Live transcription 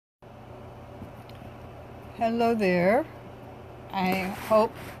Hello there. I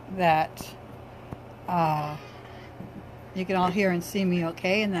hope that you can all hear and see me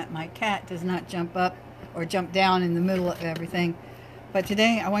okay, and that my cat does not jump up or jump down in the middle of everything. But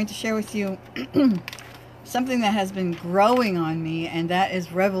today I want to share with you something that has been growing on me, and that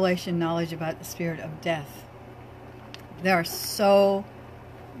is revelation knowledge about the spirit of death. There are so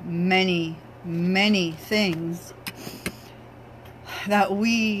many things that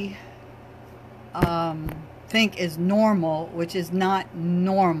we think is normal, which is not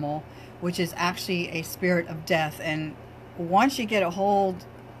normal, which is actually a spirit of death. And once you get a hold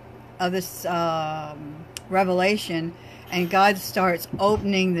of this revelation, and God starts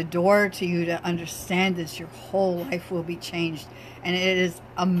opening the door to you to understand this, your whole life will be changed. And it is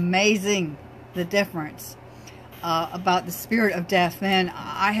amazing the difference about the spirit of death. Man,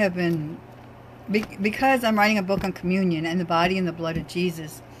 I have been, because I'm writing a book on communion and the body and the blood of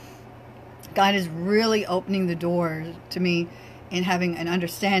Jesus, God is really opening the door to me in having an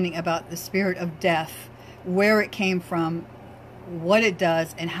understanding about the spirit of death, where it came from, what it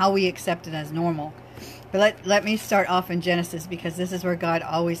does, and how we accept it as normal. But let me start off in Genesis, because this is where God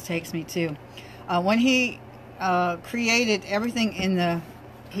always takes me to. When He created everything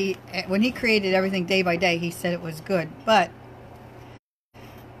when He created everything day by day, He said it was good. But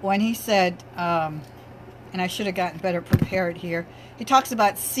when He said, and I should have gotten better prepared here, He talks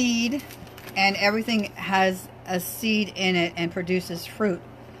about seed, and everything has a seed in it and produces fruit.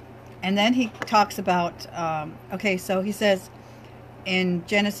 And then He talks about, okay, so He says in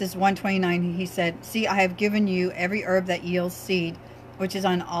Genesis 1:29, He said, "See, I have given you every herb that yields seed, which is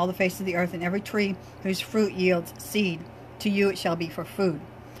on all the face of the earth, and every tree whose fruit yields seed. To you it shall be for food."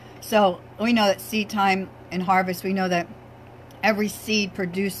 So we know that seed time and harvest, we know that every seed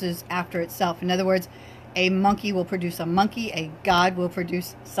produces after itself. In other words, a monkey will produce a monkey, a God will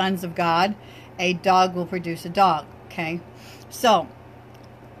produce sons of God, a dog will produce a dog. Okay, so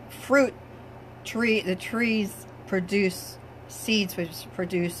the trees produce seeds which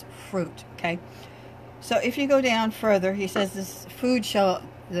produce fruit. Okay, so if you go down further, He says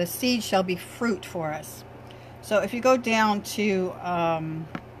the seed shall be fruit for us. So if you go down to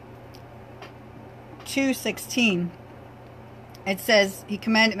 2:16, it says, He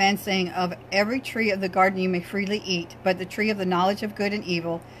commanded man, saying, "Of every tree of the garden you may freely eat, but the tree of the knowledge of good and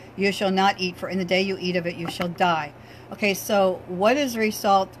evil you shall not eat, for in the day you eat of it you shall die." Okay, so what is the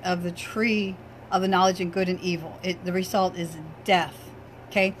result of the tree of the knowledge of good and evil? The result is death.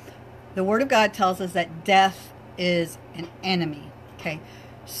 Okay, the Word of God tells us that death is an enemy. Okay,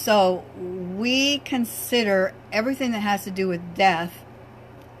 so we consider everything that has to do with death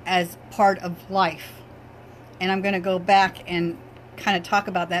as part of life. And I'm going to go back and kind of talk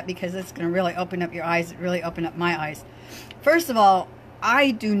about that, because it's going to really open up your eyes, really open up my eyes. First of all, I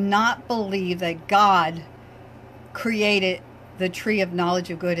do not believe that God created the tree of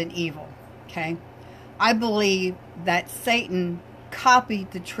knowledge of good and evil. Okay? I believe that Satan copied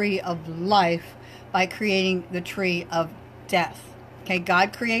the tree of life by creating the tree of death. Okay?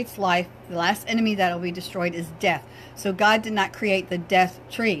 God creates life. The last enemy that will be destroyed is death. So God did not create the death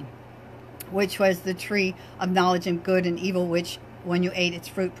tree, which was the tree of knowledge of good and evil, which when you ate its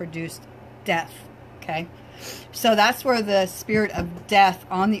fruit produced death. Okay, so that's where the spirit of death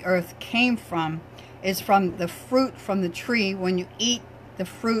on the earth came from, is from the fruit from the tree. When you eat the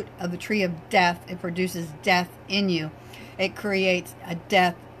fruit of the tree of death, it produces death in you. It creates a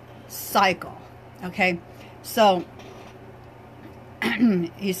death cycle. Okay, so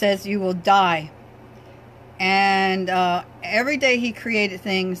He says you will die. And every day He created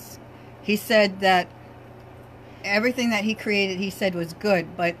things, He said that everything that He created, He said was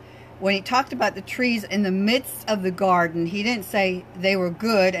good. But when He talked about the trees in the midst of the garden, He didn't say they were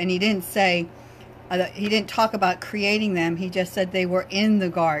good, and He didn't say, He didn't talk about creating them. He just said they were in the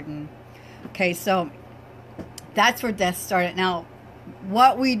garden. Okay, so that's where death started. Now,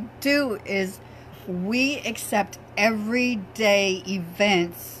 what we do is we accept everyday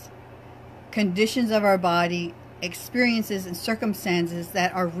events, conditions of our body, experiences and circumstances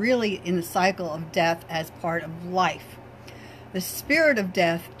that are really in the cycle of death as part of life. The spirit of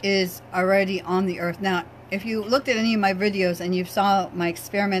death is already on the earth. Now, if you looked at any of my videos and you saw my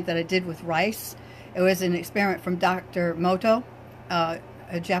experiment that I did with rice, it was an experiment from Dr. Moto, a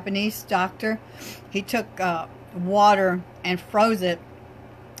Japanese doctor. He took water and froze it,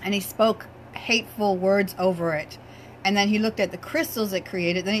 and he spoke hateful words over it. And then he looked at the crystals it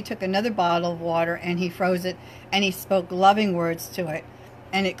created. Then he took another bottle of water and he froze it, and he spoke loving words to it,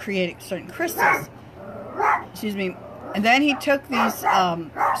 and it created certain crystals. Excuse me. And then he took these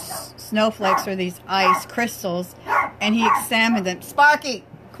snowflakes, or these ice crystals, and he examined them. Sparky!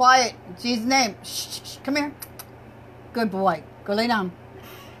 quiet. In Jesus' name. Shh, shh, come here. Good boy. Go lay down.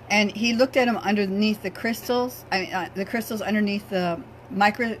 And he looked at him underneath the crystals. The crystals underneath the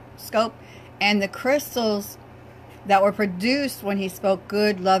microscope. And the crystals that were produced when he spoke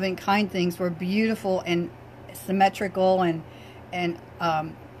good, loving, kind things were beautiful and symmetrical and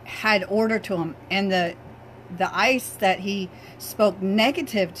had order to them. And the ice that he spoke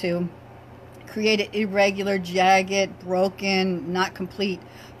negative to created irregular, jagged, broken, not complete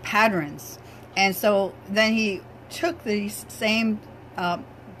patterns. And so then he took these same,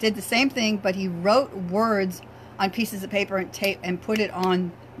 did the same thing, but he wrote words on pieces of paper and tape and put it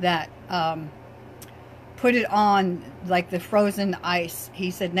on that, put it on like the frozen ice.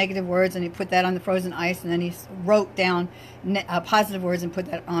 He said negative words and he put that on the frozen ice, and then he wrote down positive words and put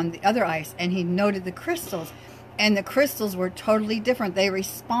that on the other ice. And he noted the crystals, and the crystals were totally different. They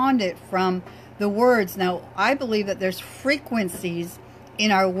responded from the words. Now, I believe that there's frequencies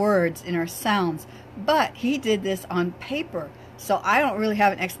in our words, in our sounds, but he did this on paper. So I don't really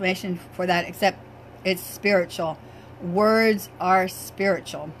have an explanation for that, except it's spiritual. Words are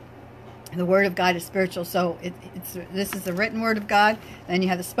spiritual. The word of God is spiritual. So this is the written word of God. Then you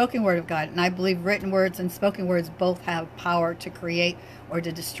have the spoken word of God. And I believe written words and spoken words both have power to create or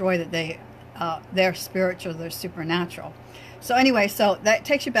to destroy. That they're spiritual, they're supernatural. So anyway, so that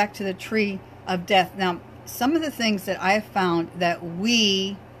takes you back to the tree of death. Now, some of the things that I have found that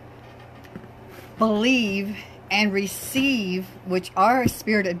we believe and receive, which are a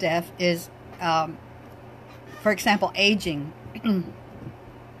spirit of death, is, for example, aging.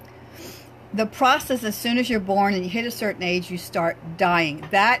 The process, as soon as you're born and you hit a certain age, you start dying.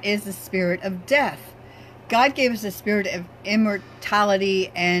 That is the spirit of death. God gave us a spirit of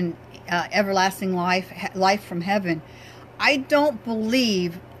immortality and everlasting life from heaven. I don't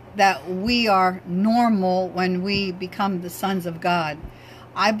believe that we are normal when we become the sons of God.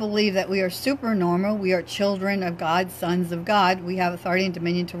 I believe that we are super normal. We are children of God, sons of God. We have authority and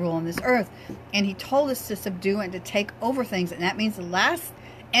dominion to rule on this earth. And he told us to subdue and to take over things. And that means the last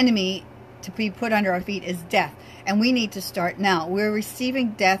enemy to be put under our feet is death. And we need to start now. We're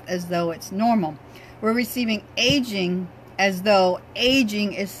receiving death as though it's normal. We're receiving aging as though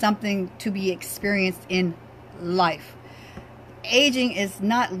aging is something to be experienced in life. Aging is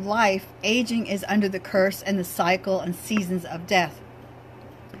not life. Aging is under the curse and the cycle and seasons of death.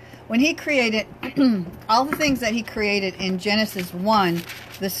 When he created all the things that he created in Genesis 1,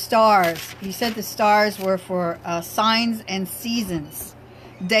 the stars, he said the stars were for signs and seasons,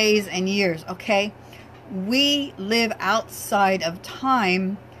 days and years, okay? We live outside of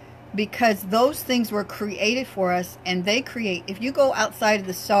time because those things were created for us, and they create. If you go outside of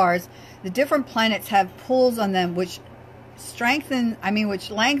the stars, the different planets have pulls on them which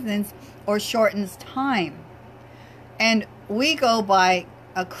lengthens or shortens time. And we go by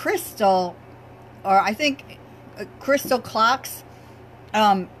a crystal, or I think crystal clocks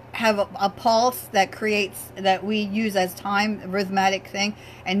have a pulse that creates, that we use as time, a rhythmic thing.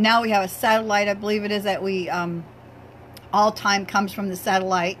 And now we have a satellite, I believe it is, that we all time comes from the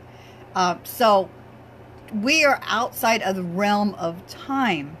satellite. So we are outside of the realm of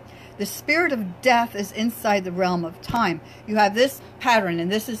time. The spirit of death is inside the realm of time. You have this pattern, and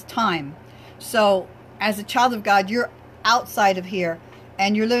this is time. So as a child of God, you're outside of here,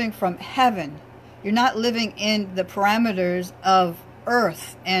 and you're living from heaven. You're not living in the parameters of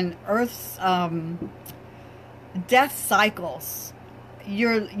earth and earth's death cycles.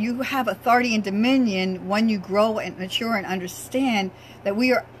 You have authority and dominion when you grow and mature and understand that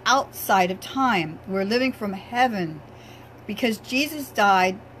we are outside of time. We're living from heaven, because Jesus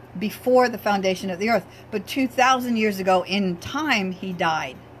died before the foundation of the earth. But 2,000 years ago in time, he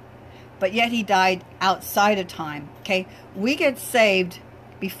died. But yet he died outside of time. Okay, we get saved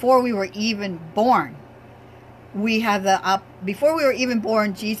before we were even born. We have before we were even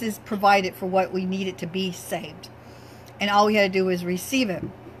born, Jesus provided for what we needed to be saved. And all we had to do was receive it.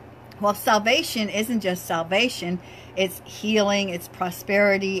 Well, salvation isn't just salvation. It's healing, it's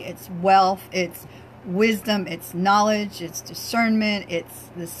prosperity, it's wealth, it's wisdom, it's knowledge, it's discernment, it's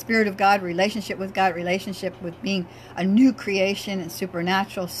the Spirit of God, relationship with God, relationship with being a new creation and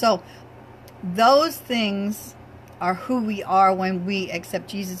supernatural. So those things are who we are when we accept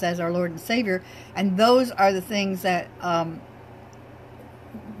Jesus as our Lord and Savior. And those are the things that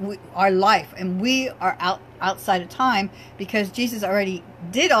our life, and we are outside of time, because Jesus already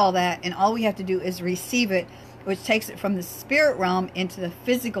did all that, and all we have to do is receive it, which takes it from the spirit realm into the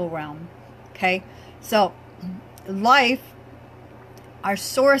physical realm. Okay, so life, our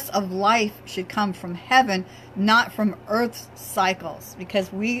source of life, should come from heaven, not from earth's cycles,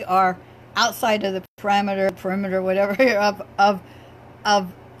 because we are outside of the perimeter, whatever,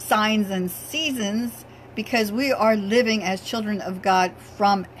 of signs and seasons, because we are living as children of God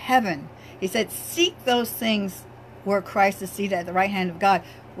from heaven. He said, seek those things where Christ is seated at the right hand of God,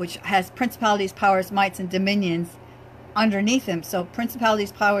 which has principalities, powers, mights, and dominions underneath him. So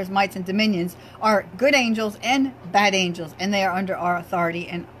principalities, powers, mights, and dominions are good angels and bad angels, and they are under our authority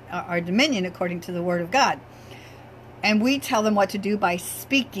and our dominion according to the word of God. And we tell them what to do by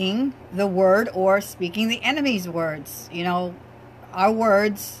speaking the word or speaking the enemy's words. You know, our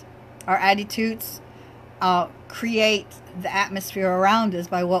words, our attitudes create the atmosphere around us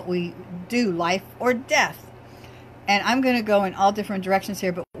by what we do, life or death. And I'm going to go in all different directions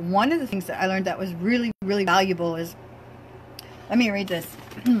here, but one of the things that I learned that was really, really valuable is, let me read this.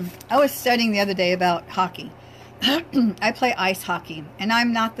 I was studying the other day about hockey. I play ice hockey, and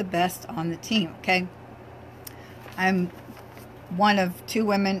I'm not the best on the team, okay? I'm one of three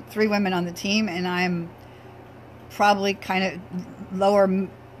women on the team, and I'm probably kind of lower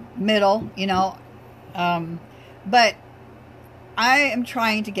middle, you know. But I am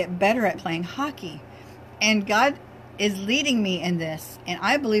trying to get better at playing hockey, and God is leading me in this, and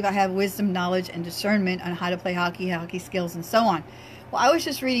I believe I have wisdom, knowledge, and discernment on how to play hockey skills, and so on. Well, I was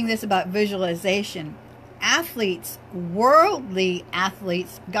just reading this about visualization. Athletes, worldly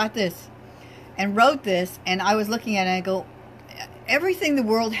athletes, got this and wrote this, and I was looking at it and I go, everything the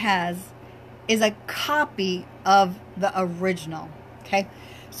world has is a copy of the original, okay?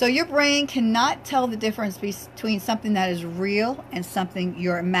 So your brain cannot tell the difference between something that is real and something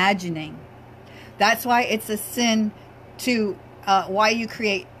you're imagining. That's why it's a sin to why you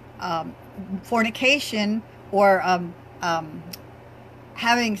create fornication or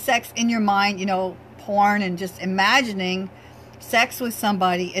having sex in your mind, you know, porn, and just imagining sex with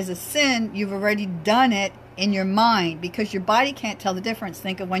somebody is a sin. You've already done it in your mind because your body can't tell the difference.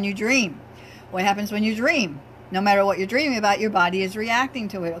 Think of when you dream. What happens when you dream? No matter what you're dreaming about, your body is reacting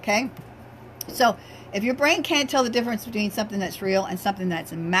to it, okay? So if your brain can't tell the difference between something that's real and something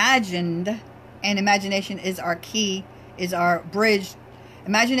that's imagined, and imagination is our key, is our bridge.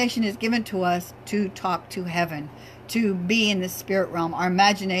 Imagination is given to us to talk to heaven, to be in the spirit realm. Our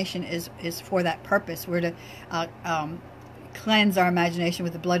imagination is for that purpose. We're to cleanse our imagination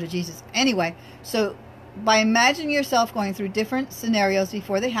with the blood of Jesus. Anyway, so by imagining yourself going through different scenarios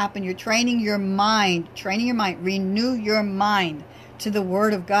before they happen, you're training your mind, renew your mind to the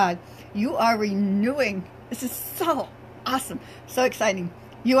Word of God. You are renewing. This is so awesome, so exciting.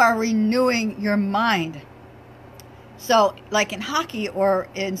 You are renewing your mind. So like in hockey or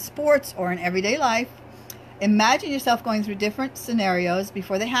in sports or in everyday life, imagine yourself going through different scenarios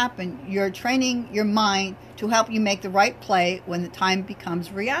before they happen. You're training your mind to help you make the right play when the time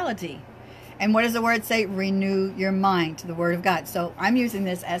becomes reality. And what does the word say? Renew your mind to the Word of God. So I'm using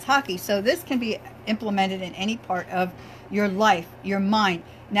this as hockey. So this can be implemented in any part of your life, your mind.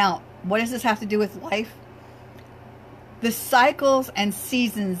 Now, what does this have to do with life? The cycles and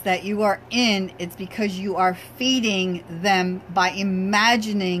seasons that you are in, it's because you are feeding them by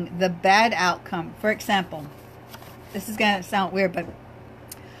imagining the bad outcome. For example, this is going to sound weird, but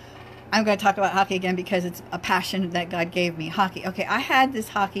I'm going to talk about hockey again because it's a passion that God gave me. Hockey. Okay, I had this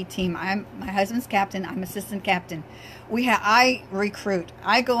hockey team. I'm my husband's captain. I'm assistant captain. I recruit.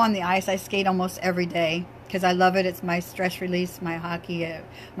 I go on the ice. I skate almost every day because I love it. It's my stress release, my hockey,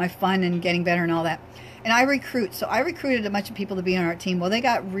 my fun and getting better and all that. And I recruit. So I recruited a bunch of people to be on our team. Well, they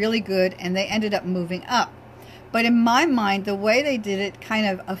got really good and they ended up moving up. But in my mind, the way they did it kind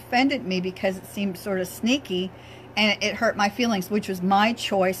of offended me because it seemed sort of sneaky. And it hurt my feelings, which was my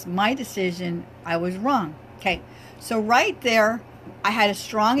choice, my decision. I was wrong. Okay, so right there, I had a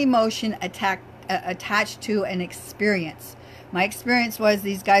strong emotion attached to an experience. My experience was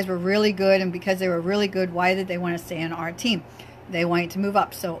these guys were really good, and because they were really good, why did they want to stay on our team? They wanted to move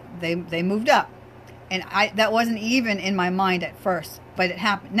up, so they moved up. And that wasn't even in my mind at first, but it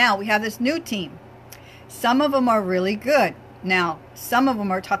happened. Now we have this new team. Some of them are really good. Now, some of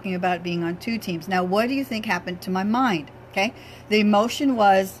them are talking about being on two teams. Now, what do you think happened to my mind? Okay, the emotion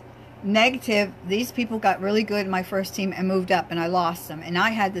was negative. These people got really good in my first team and moved up, and I lost them. And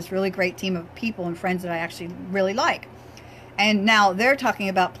I had this really great team of people and friends that I actually really like. And now they're talking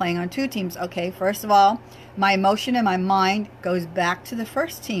about playing on two teams. Okay, first of all, my emotion and my mind goes back to the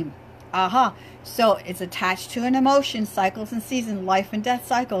first team. Aha. So it's attached to an emotion, cycles and seasons, life and death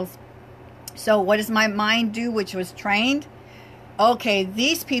cycles. So what does my mind do, which was trained? Okay,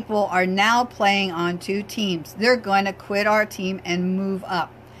 these people are now playing on two teams. They're going to quit our team and move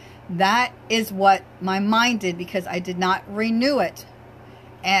up. That is what my mind did because I did not renew it.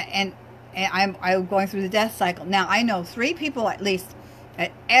 And I'm going through the death cycle. Now, I know 3 people at least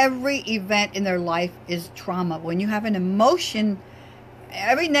at every event in their life is trauma. When you have an emotion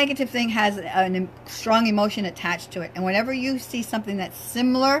Every negative thing has a strong emotion attached to it. And whenever you see something that's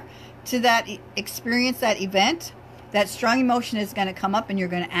similar to that experience, that event, that strong emotion is going to come up and you're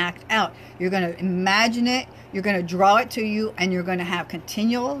going to act out. You're going to imagine it. You're going to draw it to you, and you're going to have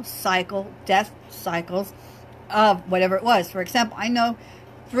continual death cycles of whatever it was. For example, I know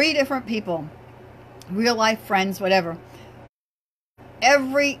 3 different people, real life friends, whatever.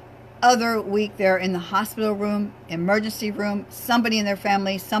 Every other week they're in the hospital room, emergency room, somebody in their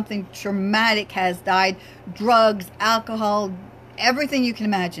family, something traumatic has died, drugs, alcohol, everything you can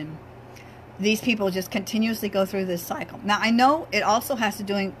imagine. These people just continuously go through this cycle. Now, I know it also has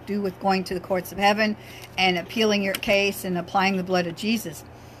to do with going to the courts of heaven and appealing your case and applying the blood of Jesus.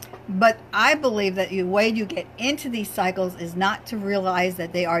 But I believe that the way you get into these cycles is not to realize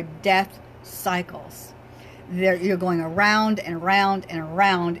that they are death cycles. You're going around and around and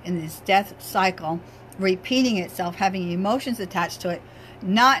around in this death cycle, repeating itself, having emotions attached to it,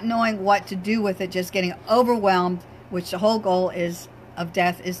 not knowing what to do with it, just getting overwhelmed, which the whole goal of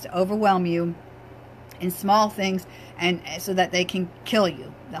death is to overwhelm you in small things, and so that they can kill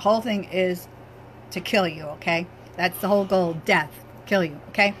you. The whole thing is to kill you, okay? That's the whole goal, death, kill you,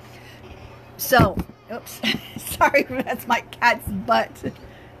 okay? So, oops, sorry, that's my cat's butt.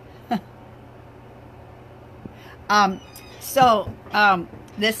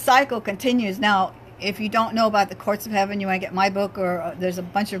 This cycle continues. Now, if you don't know about the Courts of Heaven, you want to get my book, or there's a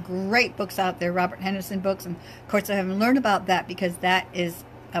bunch of great books out there, Robert Henderson books and Courts of Heaven. Learn about that, because that is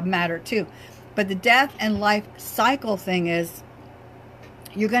a matter too. But the death and life cycle thing is,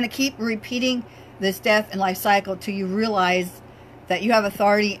 you're going to keep repeating this death and life cycle till you realize that you have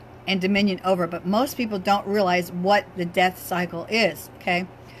authority and dominion over it. But most people don't realize what the death cycle is, okay?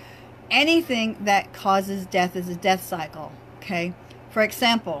 Anything that causes death is a death cycle, okay? For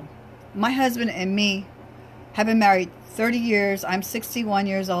example, my husband and me have been married 30 years. I'm 61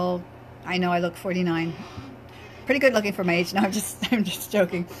 years old. I know I look 49. Pretty good looking for my age. No, I'm just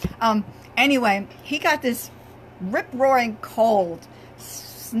joking. Anyway, he got this rip-roaring cold,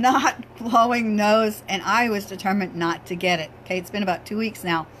 snot-blowing nose, and I was determined not to get it. Okay, it's been about 2 weeks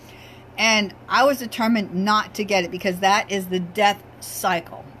now. And I was determined not to get it, because that is the death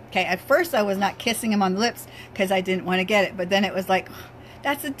cycle. Okay, at first I was not kissing him on the lips because I didn't want to get it. But then it was like,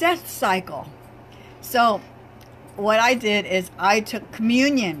 that's a death cycle. So what I did is I took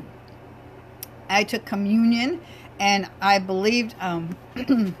communion. And I believed,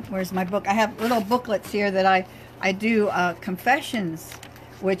 where's my book? I have little booklets here that I do confessions,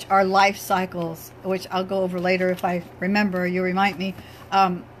 which are life cycles, which I'll go over later if I remember. You remind me.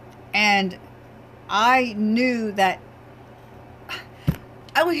 And I knew that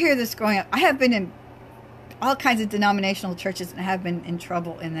I would hear this growing up. I have been in all kinds of denominational churches and have been in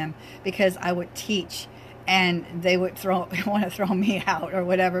trouble in them because I would teach and they would want to throw me out or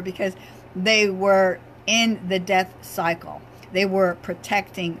whatever, because they were in the death cycle. They were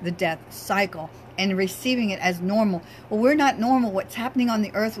protecting the death cycle and receiving it as normal. Well, we're not normal. What's happening on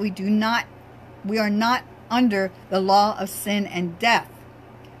the earth, we are not under the law of sin and death.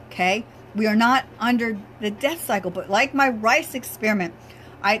 Okay? We are not under the death cycle. But like my rice experiment,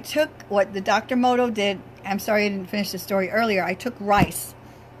 I took what the Dr. Moto did. I'm sorry I didn't finish the story earlier. I took rice.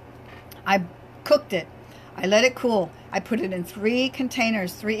 I cooked it. I let it cool. I put it in 3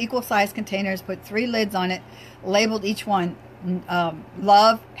 containers, 3 equal-sized containers, put 3 lids on it, labeled each one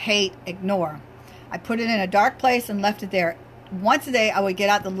love, hate, ignore. I put it in a dark place and left it there. Once a day, I would get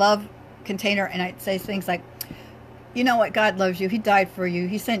out the love container and I'd say things like, you know what? God loves you. He died for you.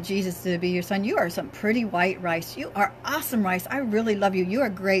 He sent Jesus to be your son. You are some pretty white rice. You are awesome rice. I really love you. You are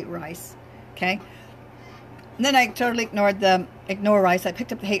great rice. Okay? And then I totally ignored the ignore rice. I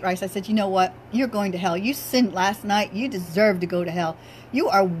picked up the hate rice. I said, you know what? You're going to hell. You sinned last night. You deserve to go to hell. You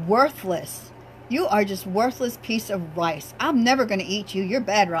are worthless. You are just worthless piece of rice. I'm never going to eat you. You're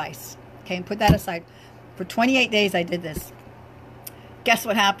bad rice. Okay? And put that aside. For 28 days I did this. Guess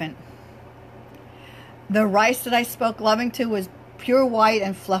what happened? The rice that I spoke loving to was pure white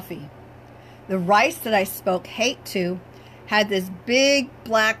and fluffy. The rice that I spoke hate to had this big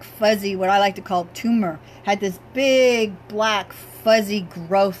black fuzzy, what I like to call tumor, had this big black fuzzy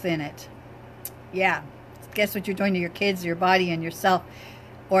growth in it. Yeah, guess what you're doing to your kids, your body, and yourself,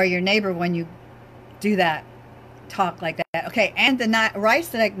 or your neighbor when you do that, talk like that. Okay, and the rice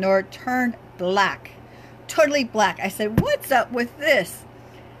that I ignored turned black, totally black. I said, what's up with this?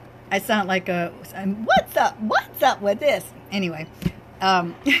 I sound like what's up with this? Anyway,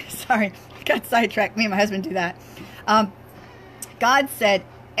 sorry, I got sidetracked. Me and my husband do that. God said,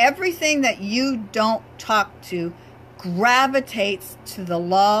 everything that you don't talk to gravitates to the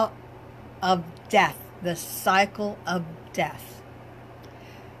law of death, the cycle of death.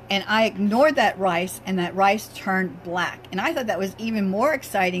 And I ignored that rice, and that rice turned black. And I thought that was even more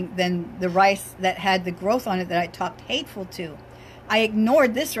exciting than the rice that had the growth on it that I talked hateful to. I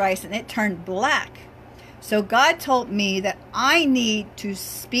ignored this rice, and it turned black. So God told me that I need to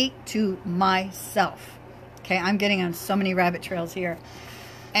speak to myself. Okay, I'm getting on so many rabbit trails here.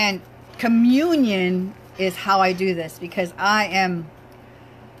 And communion is how I do this, because I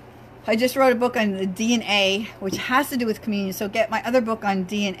just wrote a book on the DNA, which has to do with communion. So get my other book on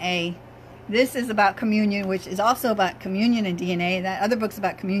DNA. This is about communion, which is also about communion and DNA. That other book's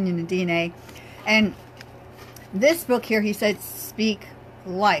about communion and DNA. And this book here, he said, speak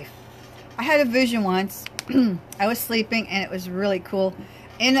life. I had a vision once. I was sleeping, and it was really cool.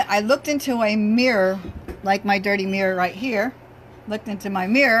 And I looked into a mirror, like my dirty mirror right here. Looked into my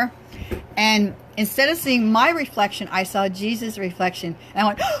mirror, and instead of seeing my reflection, I saw Jesus' reflection. And I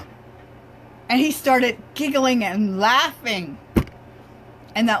went, oh! And he started giggling and laughing.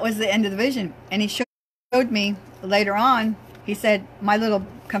 And that was the end of the vision. And he showed me later on, he said, my little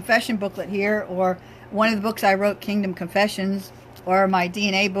confession booklet here, or one of the books I wrote, Kingdom Confessions, or my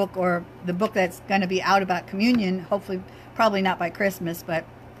DNA book, or the book that's going to be out about communion, hopefully, probably not by Christmas, but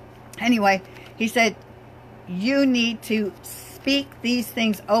anyway, he said, you need to speak these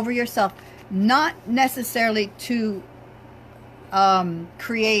things over yourself, not necessarily to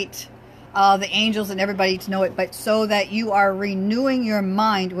create the angels and everybody to know it, but so that you are renewing your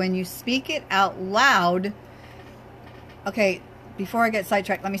mind when you speak it out loud. Okay, before I get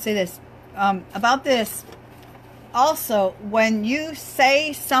sidetracked, let me say this about this. Also, when you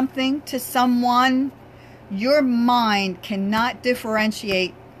say something to someone, your mind cannot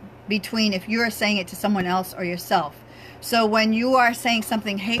differentiate between if you are saying it to someone else or yourself. So when you are saying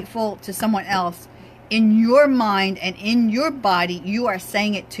something hateful to someone else, in your mind and in your body, you are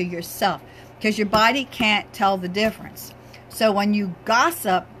saying it to yourself, because your body can't tell the difference. So when you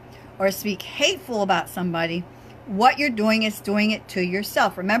gossip or speak hateful about somebody, what you're doing is doing it to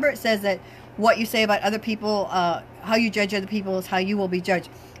yourself. Remember, it says that what you say about other people, how you judge other people is how you will be judged.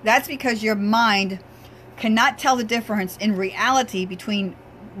 That's because your mind cannot tell the difference in reality between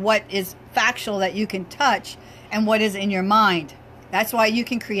what is factual that you can touch and what is in your mind. That's why you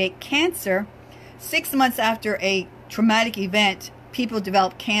can create cancer. 6 months after a traumatic event, people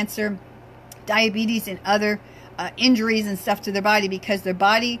develop cancer, diabetes, and other injuries and stuff to their body, because their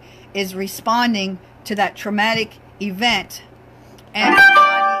body is responding to that traumatic event. And the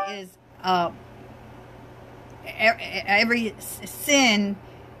body is every sin,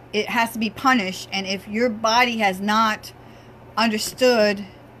 it has to be punished. And if your body has not understood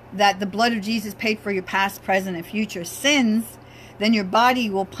that the blood of Jesus paid for your past, present, and future sins, then your body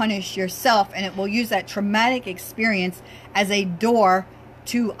will punish yourself, and it will use that traumatic experience as a door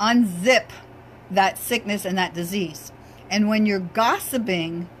to unzip that sickness and that disease. And when you're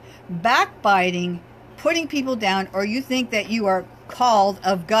gossiping, backbiting, putting people down, or you think that you are called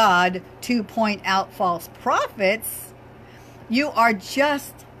of God to point out false prophets, you are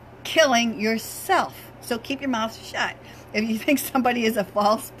just killing yourself. So keep your mouth shut. If you think somebody is a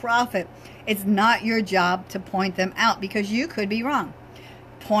false prophet, it's not your job to point them out, because you could be wrong.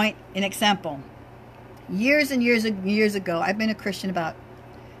 Point an example. Years and years and years ago, I've been a Christian about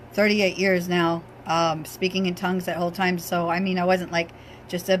 38 years now, speaking in tongues that whole time. So, I mean, I wasn't like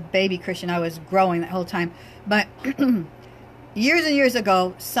just a baby Christian. I was growing that whole time. But years and years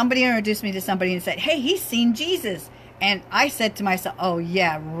ago, somebody introduced me to somebody and said, hey, he's seen Jesus. And I said to myself, oh,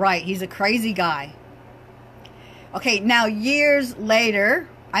 yeah, right. He's a crazy guy. Okay, now years later,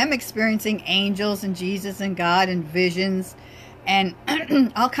 I'm experiencing angels and Jesus and God and visions and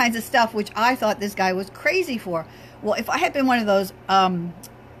all kinds of stuff, which I thought this guy was crazy for. Well, if I had been one of those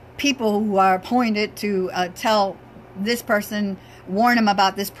people who are appointed to tell this person, warn him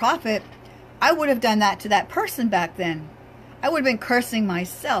about this prophet, I would have done that to that person back then. I would have been cursing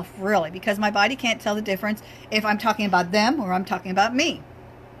myself, really, because my body can't tell the difference if I'm talking about them or I'm talking about me.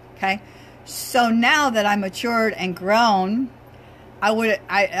 Okay? So now that I'm matured and grown,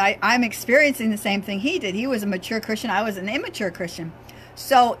 I'm experiencing the same thing he did. He was a mature Christian. I was an immature Christian.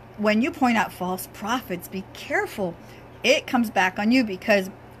 So when you point out false prophets, be careful. It comes back on you,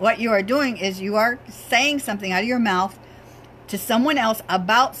 because what you are doing is you are saying something out of your mouth to someone else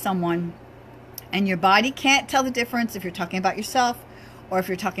about someone, and your body can't tell the difference if you're talking about yourself or if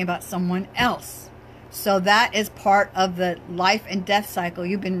you're talking about someone else. So that is part of the life and death cycle.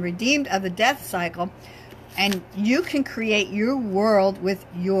 You've been redeemed of the death cycle, and you can create your world with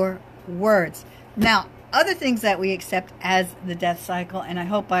your words. Now, other things that we accept as the death cycle, and I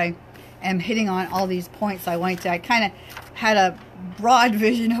hope I am hitting on all these points I wanted to. I kind of had a broad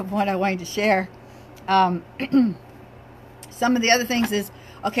vision of what I wanted to share. Some of the other things is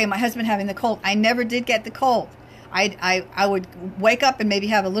Okay, my husband having the cold. I never did get the cold. I would wake up and maybe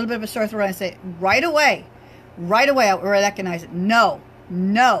have a little bit of a sore throat and say, right away, I would recognize it. No,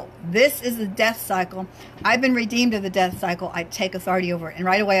 this is the death cycle. I've been redeemed of the death cycle. I take authority over it. And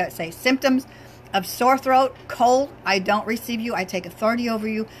right away I would say, symptoms of sore throat, cold, I don't receive you. I take authority over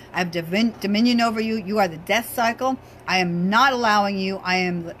you. I have dominion over you. You are the death cycle. I am not allowing you. I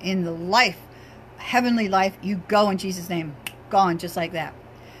am in the life, heavenly life. You go in Jesus' name. Gone, just like that.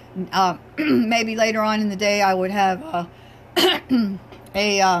 Maybe later on in the day I would have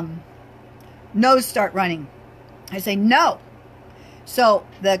a nose start running. I say no. So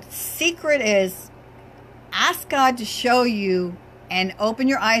the secret is, ask God to show you and open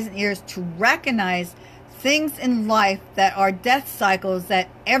your eyes and ears to recognize things in life that are death cycles that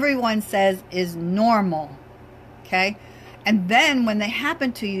everyone says is normal. Okay? And then when they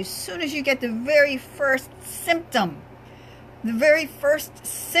happen to you, as soon as you get the very first symptom,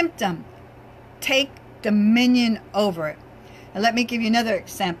 take dominion over it. And let me give you another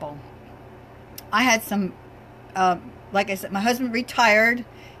example. I had some, like I said, my husband retired,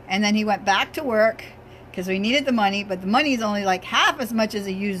 and then he went back to work because we needed the money, but the money is only like half as much as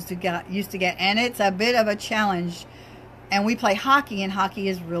he used to get, and it's a bit of a challenge. And we play hockey, and hockey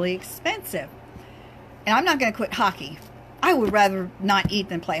is really expensive. And I'm not going to quit hockey. I would rather not eat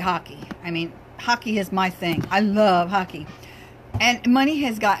than play hockey. I mean, hockey is my thing. I love hockey. And money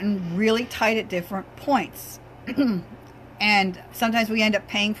has gotten really tight at different points. And sometimes we end up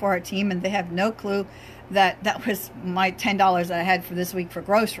paying for our team, and they have no clue that that was my $10 that I had for this week for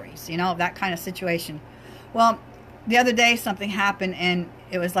groceries, you know, that kind of situation. Well, the other day something happened, and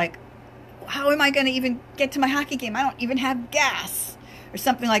it was like, how am I going to even get to my hockey game? I don't even have gas, or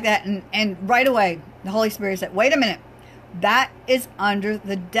something like that. And right away, the Holy Spirit said, wait a minute, that is under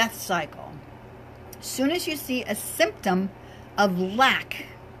the death cycle. As soon as you see a symptom of lack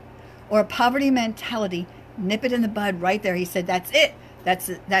or a poverty mentality, nip it in the bud right there. He said, that's it. That's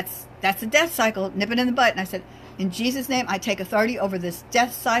a death cycle. Nip it in the bud. And I said, in Jesus' name, I take authority over this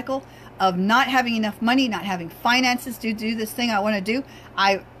death cycle of not having enough money, not having finances to do this thing I want to do.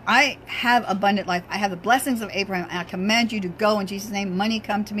 I have abundant life. I have the blessings of Abraham. And I command you to go in Jesus' name. Money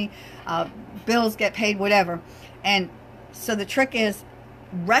come to me. Bills get paid, whatever. And so the trick is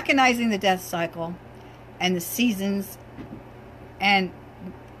recognizing the death cycle and the seasons and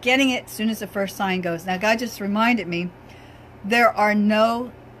getting it as soon as the first sign goes. Now, God just reminded me, there are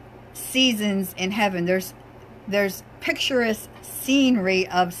no seasons in heaven. There's picturesque scenery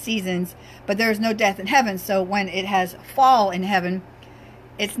of seasons, but there's no death in heaven. So when it has fall in heaven,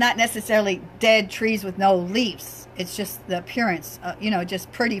 it's not necessarily dead trees with no leaves. It's just the appearance,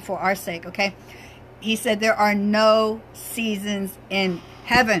 just pretty for our sake, okay? He said there are no seasons in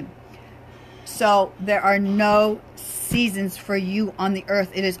heaven. So there are no seasons for you on the earth.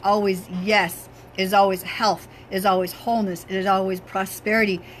 It is always yes. It is always health. It is always wholeness. It is always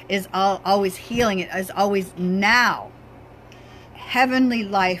prosperity. It is always healing. It is always now. Heavenly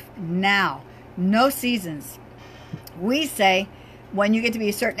life now. No seasons. We say when you get to be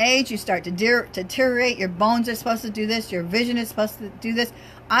a certain age, you start to deteriorate. Your bones are supposed to do this. Your vision is supposed to do this.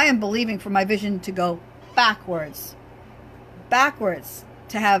 I am believing for my vision to go backwards. Backwards.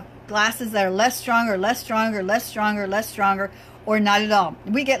 To have glasses that are less stronger, or not at all.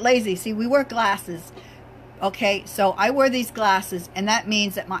 We get lazy. See, we wear glasses. Okay, so I wear these glasses, and that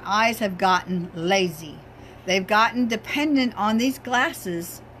means that my eyes have gotten lazy. They've gotten dependent on these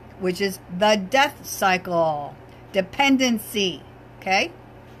glasses, which is the death cycle. Dependency. Okay?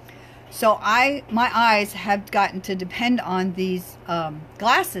 So my eyes have gotten to depend on these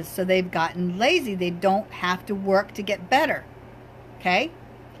glasses, so they've gotten lazy. They don't have to work to get better. Okay?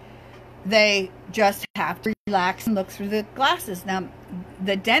 They just have to relax and look through the glasses. Now,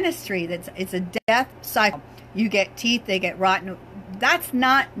 the dentistry, it's a death cycle. You get teeth, they get rotten. That's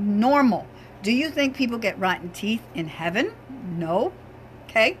not normal. Do you think people get rotten teeth in heaven? No.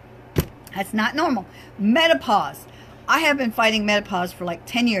 Okay? That's not normal. Menopause. I have been fighting menopause for like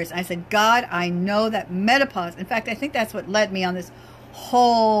 10 years. I said, God, I know that menopause. In fact, I think that's what led me on this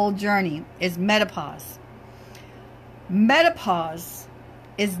whole journey is menopause. Menopause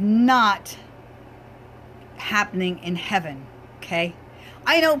is not happening in heaven, okay?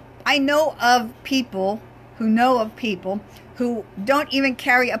 I know of people who don't even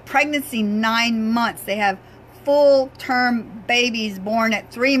carry a pregnancy 9 months. They have full-term babies born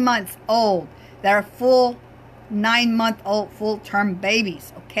at 3 months old that are full 9-month-old full-term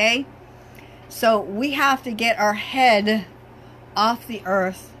babies, okay? So we have to get our head off the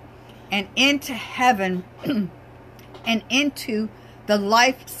earth and into heaven and into the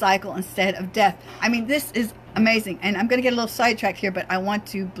life cycle instead of death. I mean, this is Amazing. And I'm going to get a little sidetracked here, but I want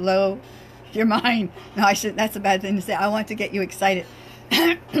to blow your mind. No, I shouldn't. That's a bad thing to say. I want to get you excited.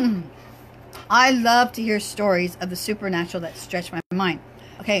 I love to hear stories of the supernatural that stretch my mind.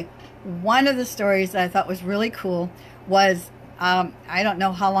 Okay, one of the stories that I thought was really cool was, I don't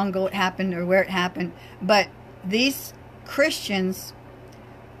know how long ago it happened or where it happened, but these Christians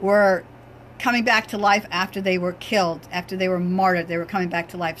were coming back to life after they were killed, after they were martyred. They were coming back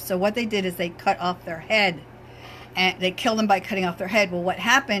to life. So what they did is they cut off their head, and they killed them by cutting off their head. Well, what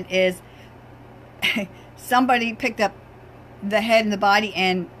happened is somebody picked up the head and the body,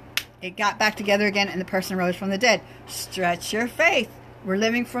 and it got back together again, and the person rose from the dead. Stretch your faith. We're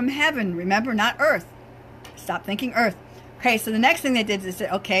living from heaven, remember, not earth. Stop thinking earth. Okay, so the next thing they did is they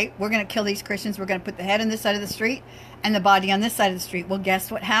said, okay, we're going to kill these Christians. We're going to put the head on this side of the street and the body on this side of the street. Well,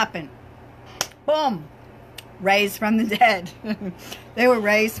 guess what happened? Boom. Raised from the dead. They were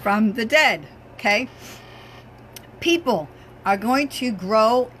raised from the dead. Okay? People are going to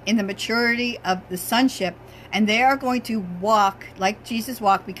grow in the maturity of the sonship, and they are going to walk like Jesus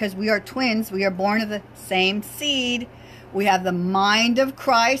walked, because we are twins. We are born of the same seed. We have the mind of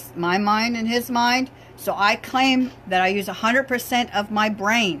Christ, my mind and his mind. So I claim that I use 100% of my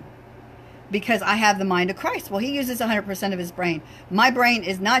brain because I have the mind of Christ. Well, he uses 100% of his brain. My brain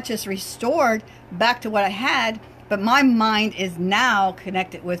is not just restored back to what I had, but my mind is now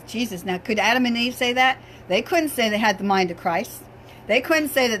connected with Jesus. Now, could Adam and Eve say that? They couldn't say they had the mind of Christ. They couldn't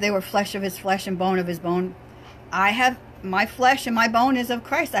say that they were flesh of his flesh and bone of his bone. I have my flesh and my bone is of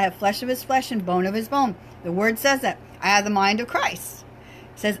Christ. I have flesh of his flesh and bone of his bone. The word says that. I have the mind of Christ.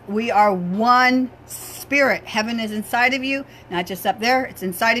 It says we are one spirit. Heaven is inside of you, not just up there. It's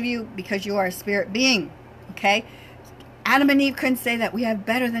inside of you because you are a spirit being. Okay? Adam and Eve couldn't say that. We have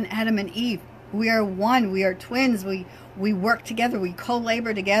better than Adam and Eve. We are one. We are twins. We work together. We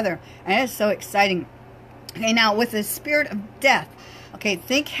co-labor together. And it's so exciting. Okay, now with the spirit of death. Okay,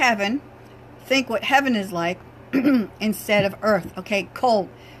 think heaven. Think what heaven is like instead of earth. Okay, cold.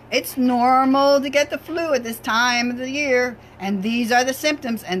 It's normal to get the flu at this time of the year, and these are the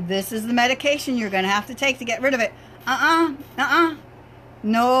symptoms, and this is the medication you're going to have to take to get rid of it.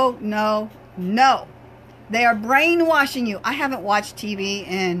 No, no, no. They are brainwashing you. I haven't watched TV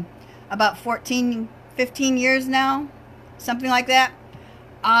in about 14, 15 years now, something like that.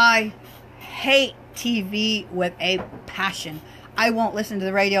 I hate TV with a passion. I won't listen to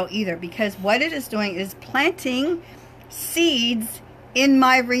the radio either, because what it is doing is planting seeds in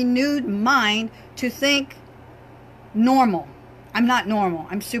my renewed mind to think normal. I'm not normal.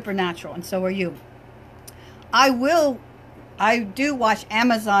 I'm supernatural, and so are you. I do watch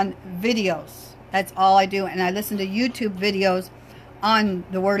Amazon videos. That's all I do. And I listen to YouTube videos on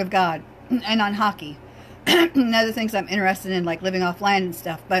the Word of God and on hockey and other things I'm interested in, like living off land and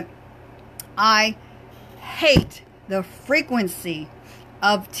stuff. But I hate the frequency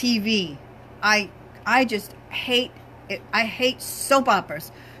of TV. I just hate it. I hate soap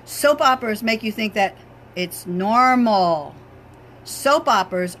operas. Soap operas make you think that it's normal. Soap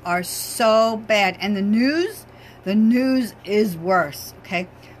operas are so bad. And the news is worse. Okay?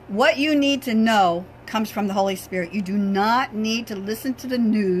 What you need to know comes from the Holy Spirit. You do not need to listen to the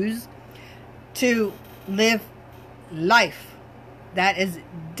news to live life. That is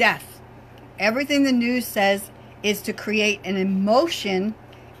death. Everything the news says is to create an emotion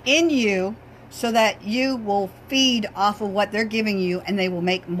in you so that you will feed off of what they're giving you, and they will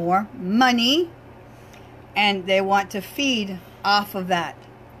make more money, and they want to feed off of that.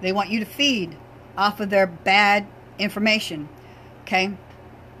 They want you to feed off of their bad information. Okay?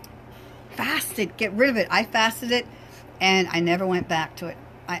 Fasted. Get rid of it. I fasted it, and I never went back to it.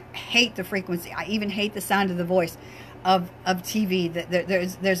 I hate the frequency. I even hate the sound of the voice of TV.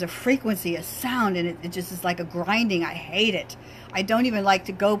 There's a frequency, a sound, and it just is like a grinding. I hate it. I don't even like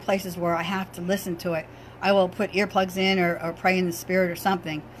to go places where I have to listen to it. I will put earplugs in or pray in the spirit or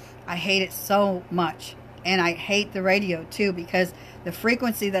something. I hate it so much. And I hate the radio too, because the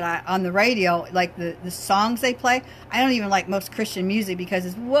frequency that on the radio, like the songs they play, I don't even like most Christian music, because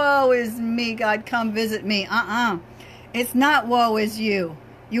it's woe is me, God come visit me. It's not woe is you.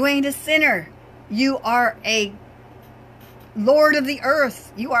 You ain't a sinner. You are a Lord of the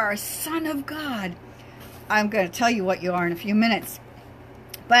earth. You are a son of God. I'm going to tell you what you are in a few minutes.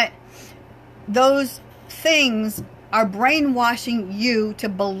 But those things are brainwashing you to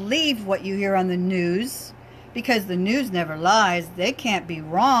believe what you hear on the news, because the news never lies. They can't be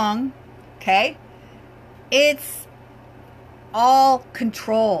wrong. Okay? It's all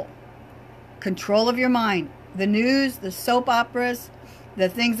control. Control of your mind. The news, the soap operas, the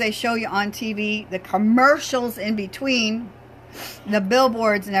things they show you on TV, the commercials in between, the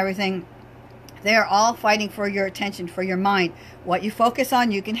billboards and everything. They are all fighting for your attention, for your mind. What you focus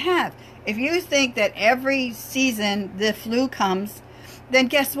on, you can have. If you think that every season the flu comes, then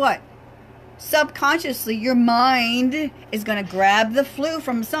guess what? Subconsciously, your mind is going to grab the flu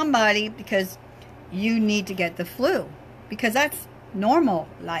from somebody because you need to get the flu. Because that's normal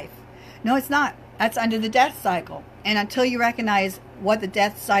life. No, it's not. That's under the death cycle. And until you recognize what the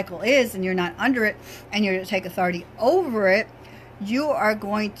death cycle is and you're not under it and you're to take authority over it, you are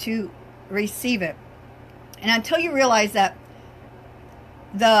going to receive it. And until you realize that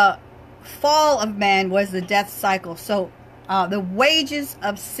the fall of man was the death cycle. So the wages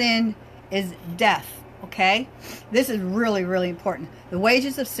of sin is death. Okay? This is really, really important. The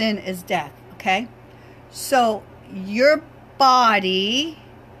wages of sin is death. Okay? So your body,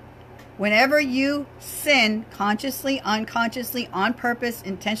 whenever you sin, consciously, unconsciously, on purpose,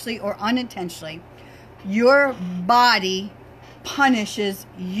 intentionally, or unintentionally, your body punishes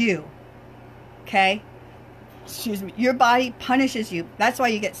you. Okay? Excuse me. Your body punishes you. That's why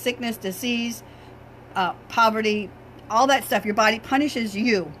you get sickness, disease, poverty, all that stuff. Your body punishes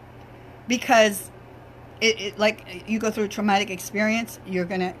you because it like you go through a traumatic experience, you're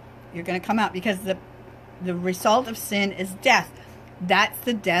gonna come out because the result of sin is death. That's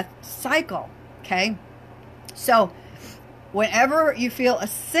the death cycle. Okay? So whenever you feel a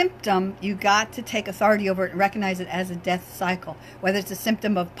symptom, you got to take authority over it and recognize it as a death cycle. Whether it's a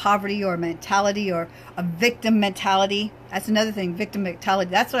symptom of poverty or mentality or a victim mentality. That's another thing, victim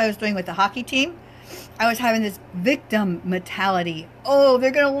mentality. That's what I was doing with the hockey team. I was having this victim mentality. Oh,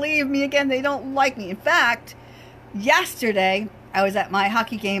 they're going to leave me again. They don't like me. In fact, yesterday I was at my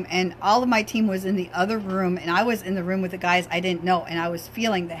hockey game and all of my team was in the other room and I was in the room with the guys I didn't know, and I was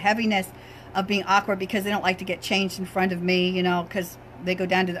feeling the heaviness of being awkward because they don't like to get changed in front of me, you know, because they go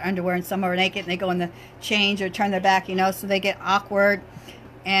down to their underwear and some are naked and they go in the change or turn their back, you know, so they get awkward.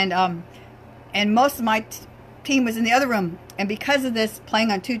 And most of my team was in the other room, and because of this, playing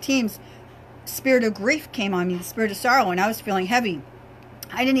on two teams, spirit of grief came on me, the spirit of sorrow, and I was feeling heavy.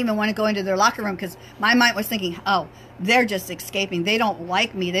 I didn't even want to go into their locker room because my mind was thinking, oh, they're just escaping. They don't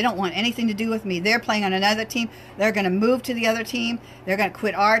like me. They don't want anything to do with me. They're playing on another team. They're going to move to the other team. They're going to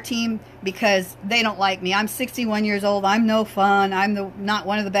quit our team because they don't like me. I'm 61 years old. I'm no fun. I'm not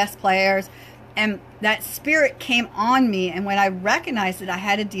one of the best players. And that spirit came on me. And when I recognized it, I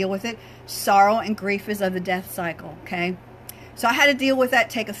had to deal with it. Sorrow and grief is of the death cycle, okay? So I had to deal with that,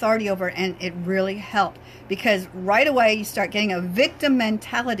 take authority over it, and it really helped. Because right away, you start getting a victim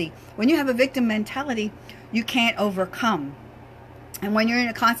mentality. When you have a victim mentality, you can't overcome. And when you're in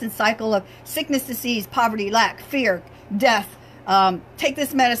a constant cycle of sickness, disease, poverty, lack, fear, death, take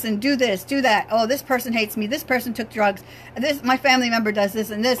this medicine, do this, do that. Oh, this person hates me. This person took drugs. My family member does this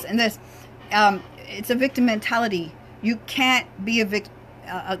and this and this. It's a victim mentality. You can't be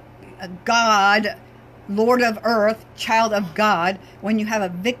a God, Lord of earth, child of God, when you have a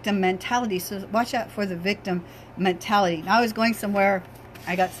victim mentality. So watch out for the victim mentality. Now I was going somewhere.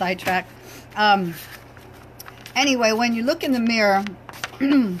 I got sidetracked. Anyway, when you look in the mirror,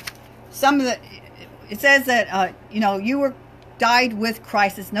 it says that, you were died with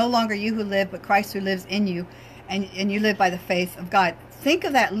Christ. It's no longer you who live, but Christ who lives in you, and you live by the faith of God. Think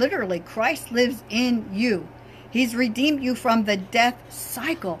of that literally. Christ lives in you. He's redeemed you from the death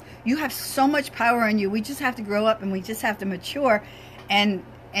cycle. You have so much power in you. We just have to grow up and we just have to mature and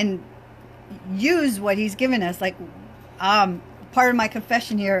use what he's given us. Like, part of my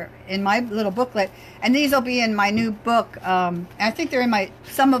confession here in my little booklet, and these will be in my new book. I think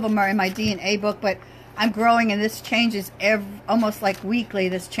some of them are in my DNA book, but I'm growing and this changes almost like weekly.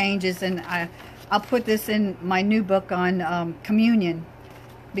 This changes, and I'll put this in my new book on communion,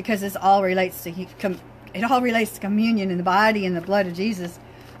 because this all relates to communion in the body and the blood of Jesus.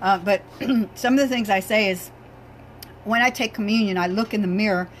 But some of the things I say is, when I take communion, I look in the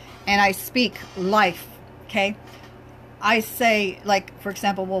mirror and I speak life. Okay. I say, like, for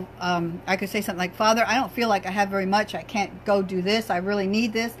example, I could say something like, Father, I don't feel like I have very much. I can't go do this. I really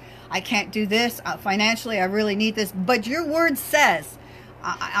need this. I can't do this. Financially, I really need this. But your word says,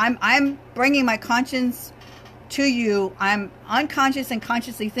 I'm bringing my conscience to you. I'm unconscious and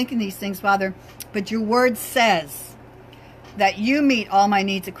consciously thinking these things, Father. But your word says that you meet all my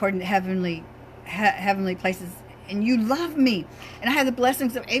needs according to heavenly places. And you love me. And I have the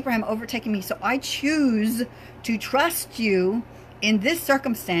blessings of Abraham overtaking me. So I choose to trust you in this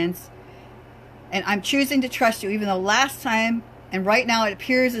circumstance. And I'm choosing to trust you, even though last time and right now it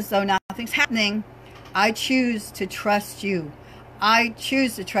appears as though nothing's happening. I choose to trust you. I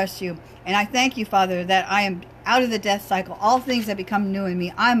choose to trust you. And I thank you, Father, that I am out of the death cycle. All things have become new in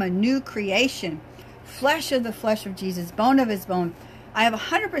me. I'm a new creation. Flesh of the flesh of Jesus. Bone of his bone. I have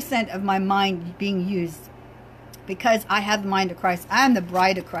 100% of my mind being used because I have the mind of Christ. I am the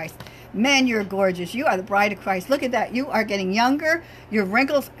bride of Christ. Man, you're gorgeous. You are the bride of Christ. Look at that. You are getting younger. Your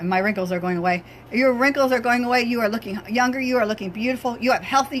wrinkles, and my wrinkles are going away. Your wrinkles are going away. You are looking younger. You are looking beautiful. You have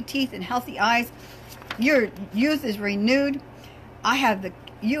healthy teeth and healthy eyes. Your youth is renewed.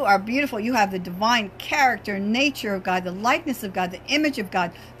 You are beautiful. You have the divine character, nature of God, the likeness of God, the image of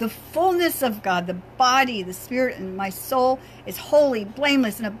God, the fullness of God, the body, the spirit, and my soul is holy,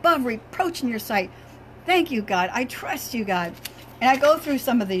 blameless, and above reproach in your sight. Thank you, God. I trust you, God. And I go through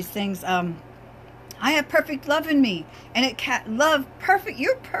some of these things. I have perfect love in me, and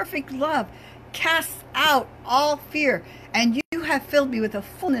your perfect love casts out all fear, and you have filled me with the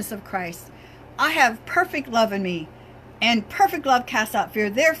fullness of Christ. I have perfect love in me, and perfect love casts out fear.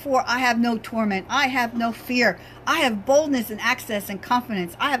 Therefore, I have no torment. I have no fear. I have boldness and access and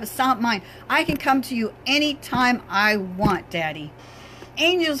confidence. I have a sound mind. I can come to you anytime I want, Daddy.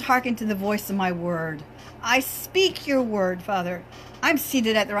 Angels hearken to the voice of my word. I speak your word, Father. I'm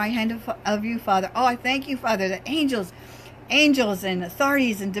seated at the right hand of you, Father. Oh, I thank you, Father, that angels and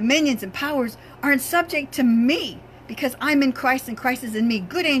authorities and dominions and powers aren't subject to me because I'm in Christ and Christ is in me.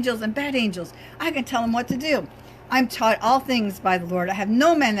 Good angels and bad angels. I can tell them what to do. I'm taught all things by the Lord. I have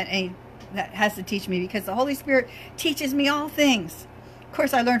no man that has to teach me because the Holy Spirit teaches me all things. Of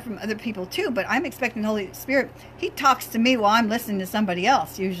course, I learn from other people too, but I'm expecting the Holy Spirit. He talks to me while I'm listening to somebody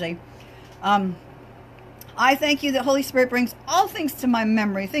else, usually. I thank you that Holy Spirit brings all things to my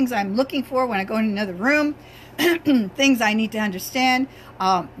memory, things I'm looking for when I go in another room, things I need to understand,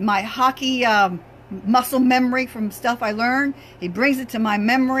 my hockey muscle memory from stuff I learned. He brings it to my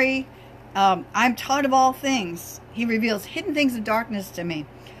memory. I'm taught of all things. He reveals hidden things of darkness to me.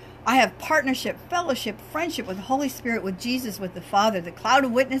 I have partnership, fellowship, friendship with the Holy Spirit, with Jesus, with the Father, the cloud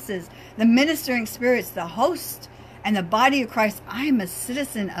of witnesses, the ministering spirits, the host, and the body of Christ. I am a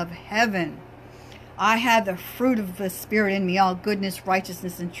citizen of heaven. I have the fruit of the Spirit in me, all goodness,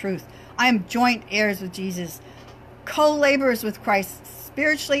 righteousness, and truth. I am joint heirs with Jesus, co-laborers with Christ,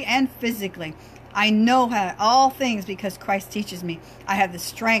 spiritually and physically. I know how all things because Christ teaches me. I have the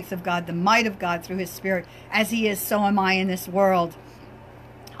strength of God, the might of God through his Spirit. As he is, so am I in this world.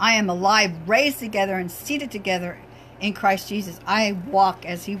 I am alive, raised together, and seated together in Christ Jesus. I walk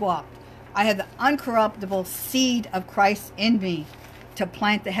as he walked. I have the uncorruptible seed of Christ in me to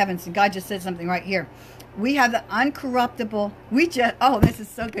plant the heavens. And God just said something right here. We have the uncorruptible. Oh, this is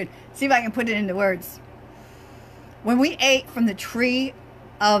so good. See if I can put it into words. When we ate from the tree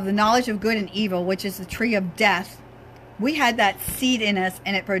of the knowledge of good and evil, which is the tree of death, we had that seed in us,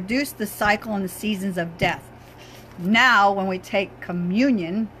 and it produced the cycle and the seasons of death. Now, when we take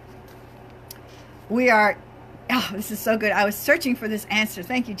communion, we are, oh, this is so good. I was searching for this answer.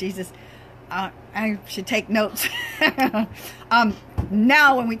 Thank you, Jesus. I should take notes.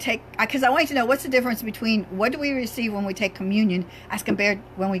 Now, when we take, because I want you to know what's the difference between what do we receive when we take communion as compared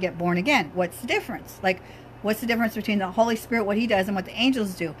when we get born again. What's the difference? Like, what's the difference between the Holy Spirit, what he does, and what the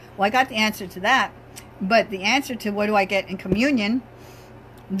angels do? Well, I got the answer to that. But the answer to what do I get in communion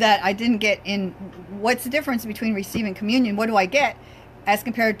that I didn't get in, what's the difference between receiving communion, what do I get as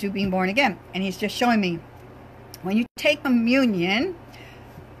compared to being born again? And he's just showing me, when you take communion,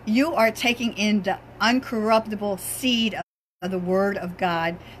 you are taking in the uncorruptible seed of the Word of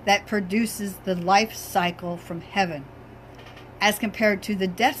God that produces the life cycle from heaven as compared to the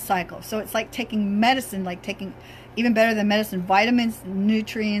death cycle. So it's like taking medicine, like taking, even better than medicine, vitamins,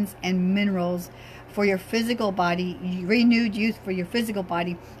 nutrients, and minerals for your physical body, renewed youth for your physical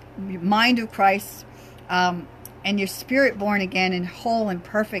body, mind of Christ, and your spirit born again and whole and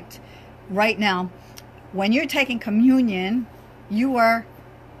perfect right now. When you're taking communion, you are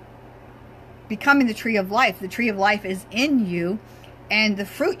becoming the tree of life. The tree of life is in you, and the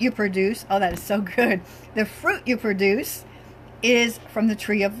fruit you produce, oh, that is so good. The fruit you produce is from the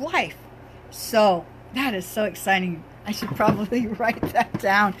tree of life. So that is so exciting. I should probably write that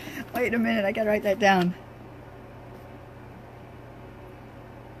down. Wait a minute, I gotta write that down.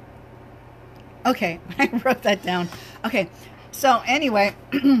 Okay, I wrote that down. Okay, so anyway,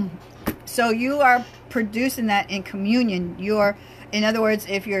 so you are producing that in communion. In other words,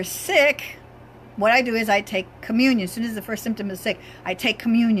 if you're sick, what I do is I take communion. As soon as the first symptom is sick, I take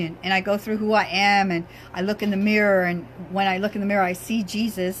communion and I go through who I am, and I look in the mirror, and when I look in the mirror, I see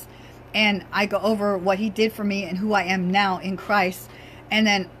Jesus, and I go over what he did for me and who I am now in Christ. And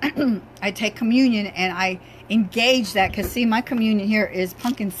then I take communion and I engage that, because see, my communion here is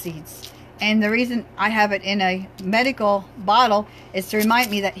pumpkin seeds. And the reason I have it in a medical bottle is to remind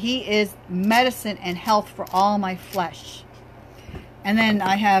me that he is medicine and health for all my flesh. And then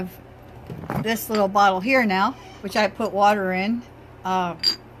I have this little bottle here now, which I put water in.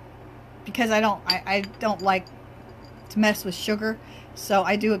 because I don't like to mess with sugar. So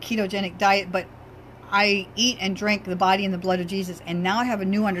I do a ketogenic diet, but I eat and drink the body and the blood of Jesus. And now I have a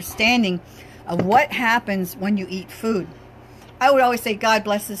new understanding of what happens when you eat food. I would always say, God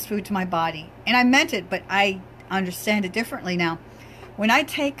bless this food to my body. And I meant it, but I understand it differently now. When I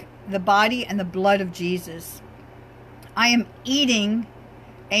take the body and the blood of Jesus, I am eating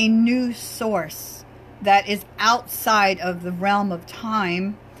a new source that is outside of the realm of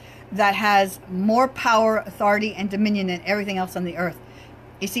time, that has more power, authority, and dominion than everything else on the earth.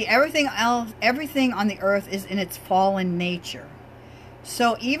 You see, everything on the earth is in its fallen nature.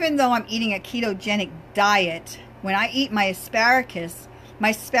 So even though I'm eating a ketogenic diet, when I eat my asparagus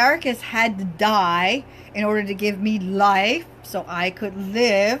had to die in order to give me life so I could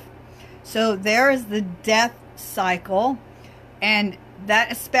live. So there is the death cycle. And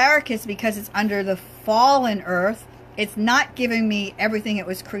that asparagus, because it's under the fallen earth, it's not giving me everything it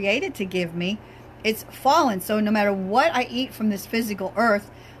was created to give me. It's fallen. So no matter what I eat from this physical earth,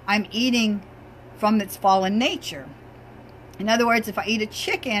 I'm eating from its fallen nature. In other words, if I eat a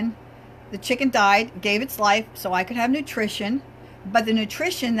chicken, the chicken died, gave its life so I could have nutrition. But the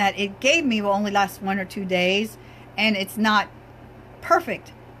nutrition that it gave me will only last 1 or 2 days, and it's not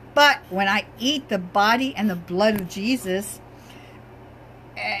perfect. But when I eat the body and the blood of Jesus,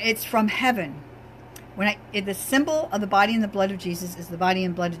 it's from heaven. The symbol of the body and the blood of Jesus is the body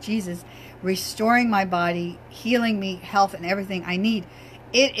and blood of Jesus, restoring my body, healing me, health, and everything I need.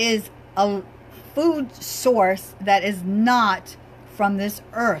 It is a food source that is not from this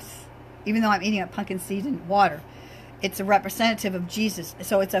earth, even though I'm eating a pumpkin seed and water. It's a representative of Jesus.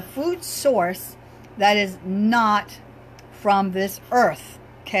 So it's a food source that is not from this earth.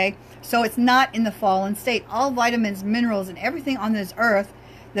 Okay? So it's not in the fallen state. All vitamins, minerals, and everything on this earth,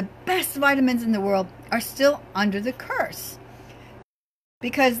 the best vitamins in the world, are still under the curse.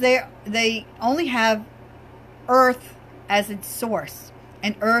 Because they only have earth as its source.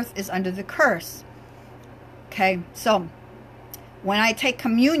 And earth is under the curse. Okay? So when I take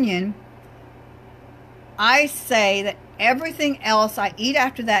communion, I say that everything else I eat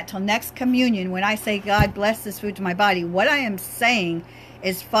after that till next communion, when I say, God bless this food to my body, what I am saying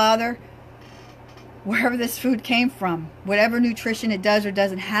is, Father, wherever this food came from, whatever nutrition it does or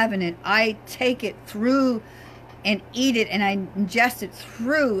doesn't have in it, I take it through and eat it, and I ingest it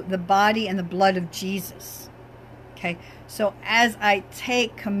through the body and the blood of Jesus. Okay? So as I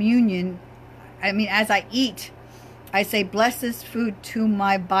take communion, as I eat, I say, bless this food to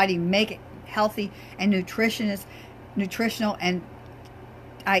my body, make it healthy and nutritional, and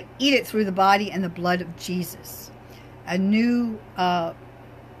I eat it through the body and the blood of Jesus. I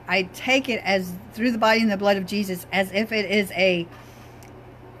take it as through the body and the blood of Jesus, as if it is a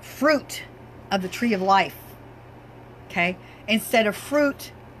fruit of the tree of life. Okay? Instead of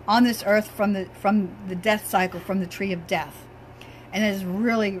fruit on this earth from the death cycle, from the tree of death. And it is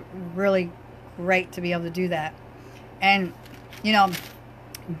really, really great to be able to do that. And,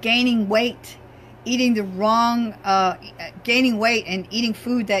 gaining weight, eating the wrong, gaining weight and eating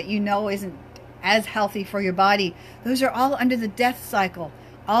food that isn't as healthy for your body, those are all under the death cycle,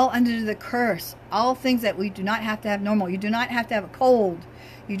 all under the curse, all things that we do not have to have normal. You do not have to have a cold.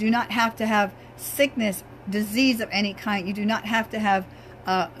 You do not have to have sickness, disease of any kind. You do not have to have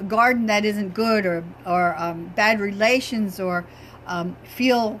a garden that isn't good, or bad relations, or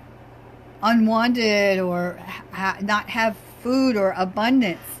feel unwanted, or not have food or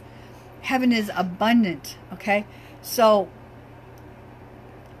abundance. Heaven is abundant. Okay? So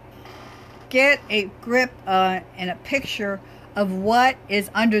get a grip and a picture of what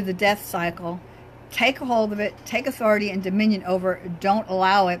is under the death cycle. Take a hold of it. Take authority and dominion over it. Don't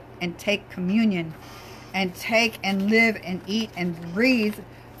allow it. And take communion. And take and live and eat and breathe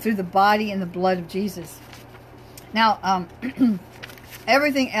through the body and the blood of Jesus. Now,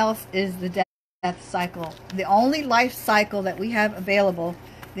 everything else is the death cycle. The only life cycle that we have available,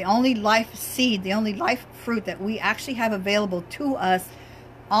 the only life seed, the only life fruit that we actually have available to us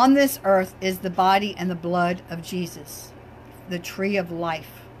on this earth, is the body and the blood of Jesus, the tree of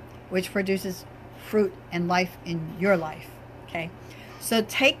life, which produces fruit and life in your life. Okay? So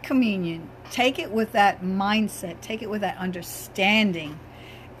take communion. Take it with that mindset. Take it with that understanding.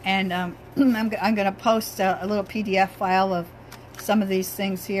 And I'm going to post a little PDF file of some of these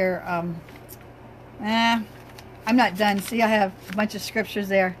things here. I'm not done. See, I have a bunch of scriptures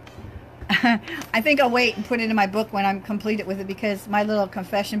there. I think I'll wait and put it in my book when I'm completed with it, because my little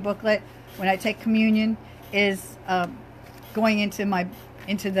confession booklet, when I take communion, is going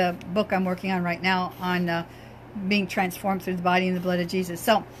into the book I'm working on right now on being transformed through the body and the blood of Jesus.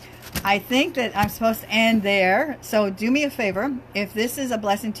 So I think that I'm supposed to end there. So do me a favor. If this is a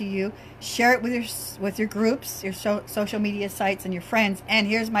blessing to you, share it with your groups, your social media sites, and your friends. And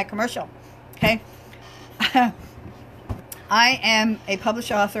here's my commercial. Okay. I am a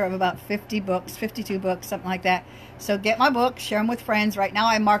published author of about 50 books, 52 books, something like that. So get my book, share them with friends. Right now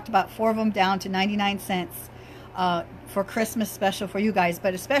I marked about 4 of them down to 99 cents for Christmas special for you guys.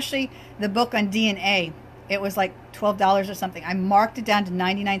 But especially the book on DNA. It was like $12 or something. I marked it down to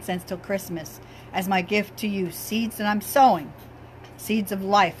 99 cents till Christmas as my gift to you. Seeds that I'm sowing. Seeds of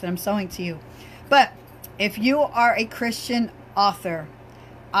life that I'm sowing to you. But if you are a Christian author,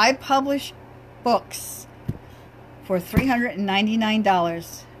 I publish books for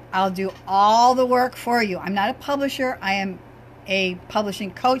 $399. I'll do all the work for you. I'm not a publisher. I am a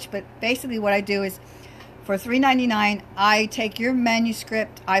publishing coach. But basically what I do is for $3.99, I take your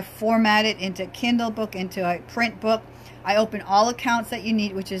manuscript, I format it into a Kindle book, into a print book. I open all accounts that you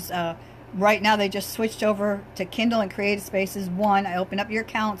need, which is right now they just switched over to Kindle and Creative Spaces 1. I open up your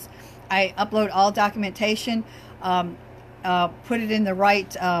accounts. I upload all documentation, put it in the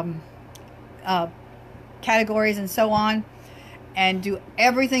right categories and so on, and do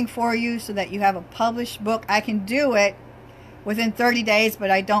everything for you so that you have a published book. I can do it within 30 days, but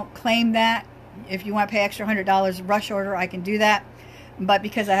I don't claim that. If you want to pay extra $100 rush order, I can do that. But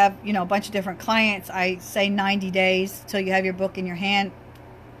because I have, a bunch of different clients, I say 90 days till you have your book in your hand.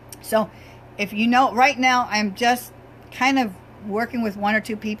 So if you know, right now I'm just kind of working with 1 or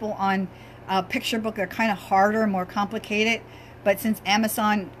 2 people on a picture book. They're kind of harder and more complicated. But since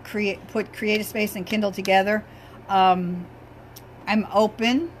Amazon put Creative Space and Kindle together, I'm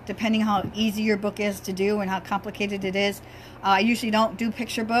open, depending how easy your book is to do and how complicated it is. I usually don't do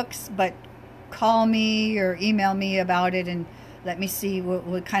picture books, but call me or email me about it and let me see.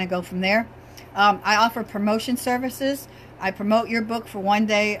 We'll kind of go from there. I offer promotion services. I promote your book for 1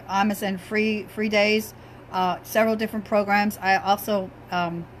 day, Amazon free days, several different programs. I also,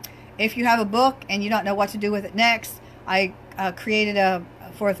 if you have a book and you don't know what to do with it next, I created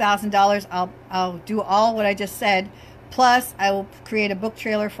for $1,000. I'll do all what I just said. Plus, I will create a book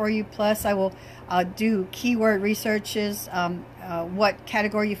trailer for you. Plus, I will do keyword researches, what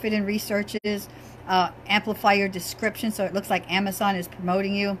category you fit in researches, amplify your description so it looks like Amazon is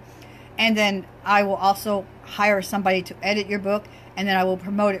promoting you. And then I will also hire somebody to edit your book, and then I will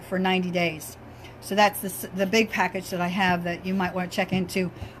promote it for 90 days. So that's the big package that I have that you might want to check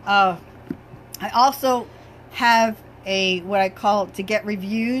into. I also have what I call to get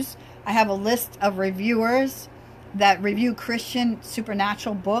reviews. I have a list of reviewers that review Christian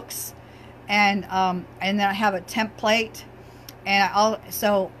supernatural books, and then I have a template, and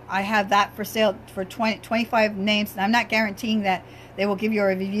so I have that for sale for 25 names. And I'm not guaranteeing that they will give you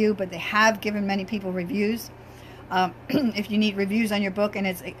a review, but they have given many people reviews. If you need reviews on your book, and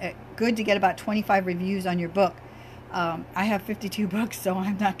it's good to get about 25 reviews on your book. I have 52 books, so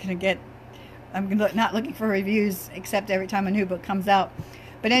I'm not looking for reviews except every time a new book comes out.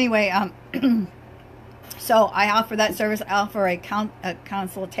 But anyway, so I offer that service. I offer a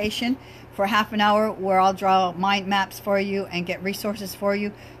consultation for half an hour where I'll draw mind maps for you and get resources for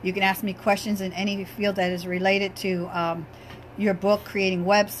you. You can ask me questions in any field that is related to your book, creating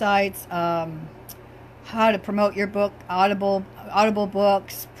websites, how to promote your book, audible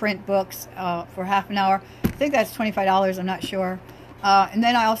books, print books, for half an hour. I think that's $25. I'm not sure. And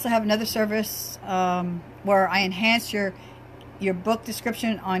then I also have another service where I enhance your book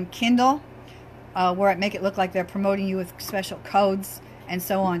description on Kindle, where I make it look like they're promoting you with special codes and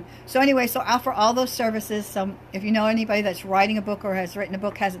so on. So anyway, so I offer all those services. So if you know anybody that's writing a book or has written a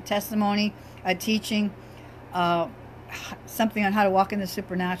book, has a testimony, a teaching, something on how to walk in the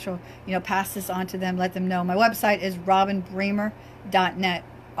supernatural, pass this on to them, let them know. My website is robinbremer.net,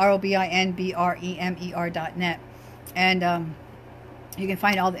 ROBINBREMER.net. And you can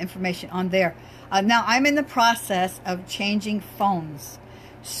find all the information on there. Now, I'm in the process of changing phones.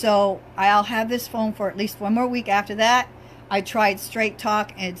 So I'll have this phone for at least 1 more week. After that, I tried Straight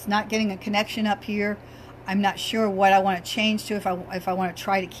Talk, and it's not getting a connection up here. I'm not sure what I want to change to, if I want to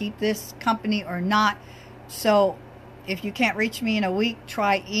try to keep this company or not. So if you can't reach me in a week,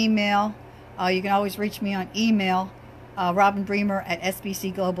 try email. You can always reach me on email,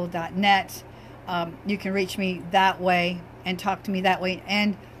 robinbremer@sbcglobal.net. You can reach me that way and talk to me that way.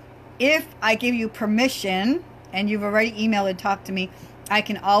 And if I give you permission and you've already emailed and talked to me, I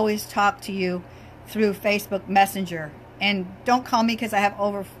can always talk to you through Facebook Messenger. And don't call me, because I have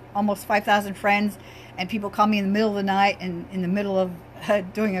almost 5,000 friends, and people call me in the middle of the night and in the middle of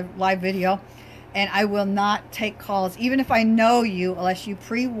doing a live video. And I will not take calls, even if I know you, unless you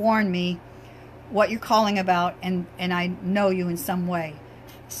pre-warn me what you're calling about, and I know you in some way.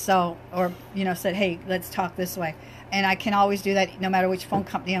 So, or, you know, said, hey, let's talk this way. And I can always do that no matter which phone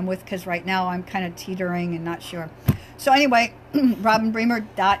company I'm with, because right now I'm kind of teetering and not sure. So anyway,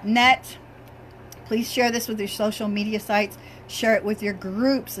 robinbremer.net. Please share this with your social media sites. Share it with your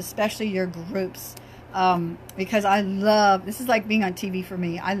groups, especially your groups. Because I love, this is like being on TV for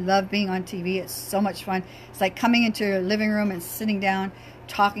me. I love being on TV. It's so much fun. It's like coming into your living room and sitting down,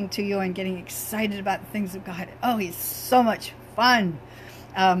 talking to you and getting excited about the things of God. Oh, it's so much fun.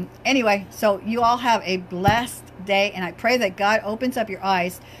 Anyway, so you all have a blessed day, and I pray that God opens up your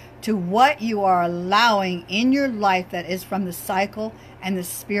eyes to what you are allowing in your life that is from the cycle and the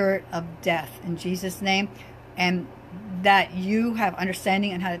spirit of death, in Jesus' name, and that you have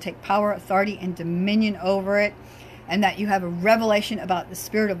understanding on how to take power, authority, and dominion over it, and that you have a revelation about the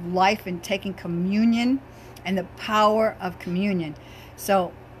spirit of life and taking communion and the power of communion.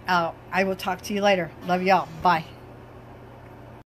 So I will talk to you later. Love y'all. Bye.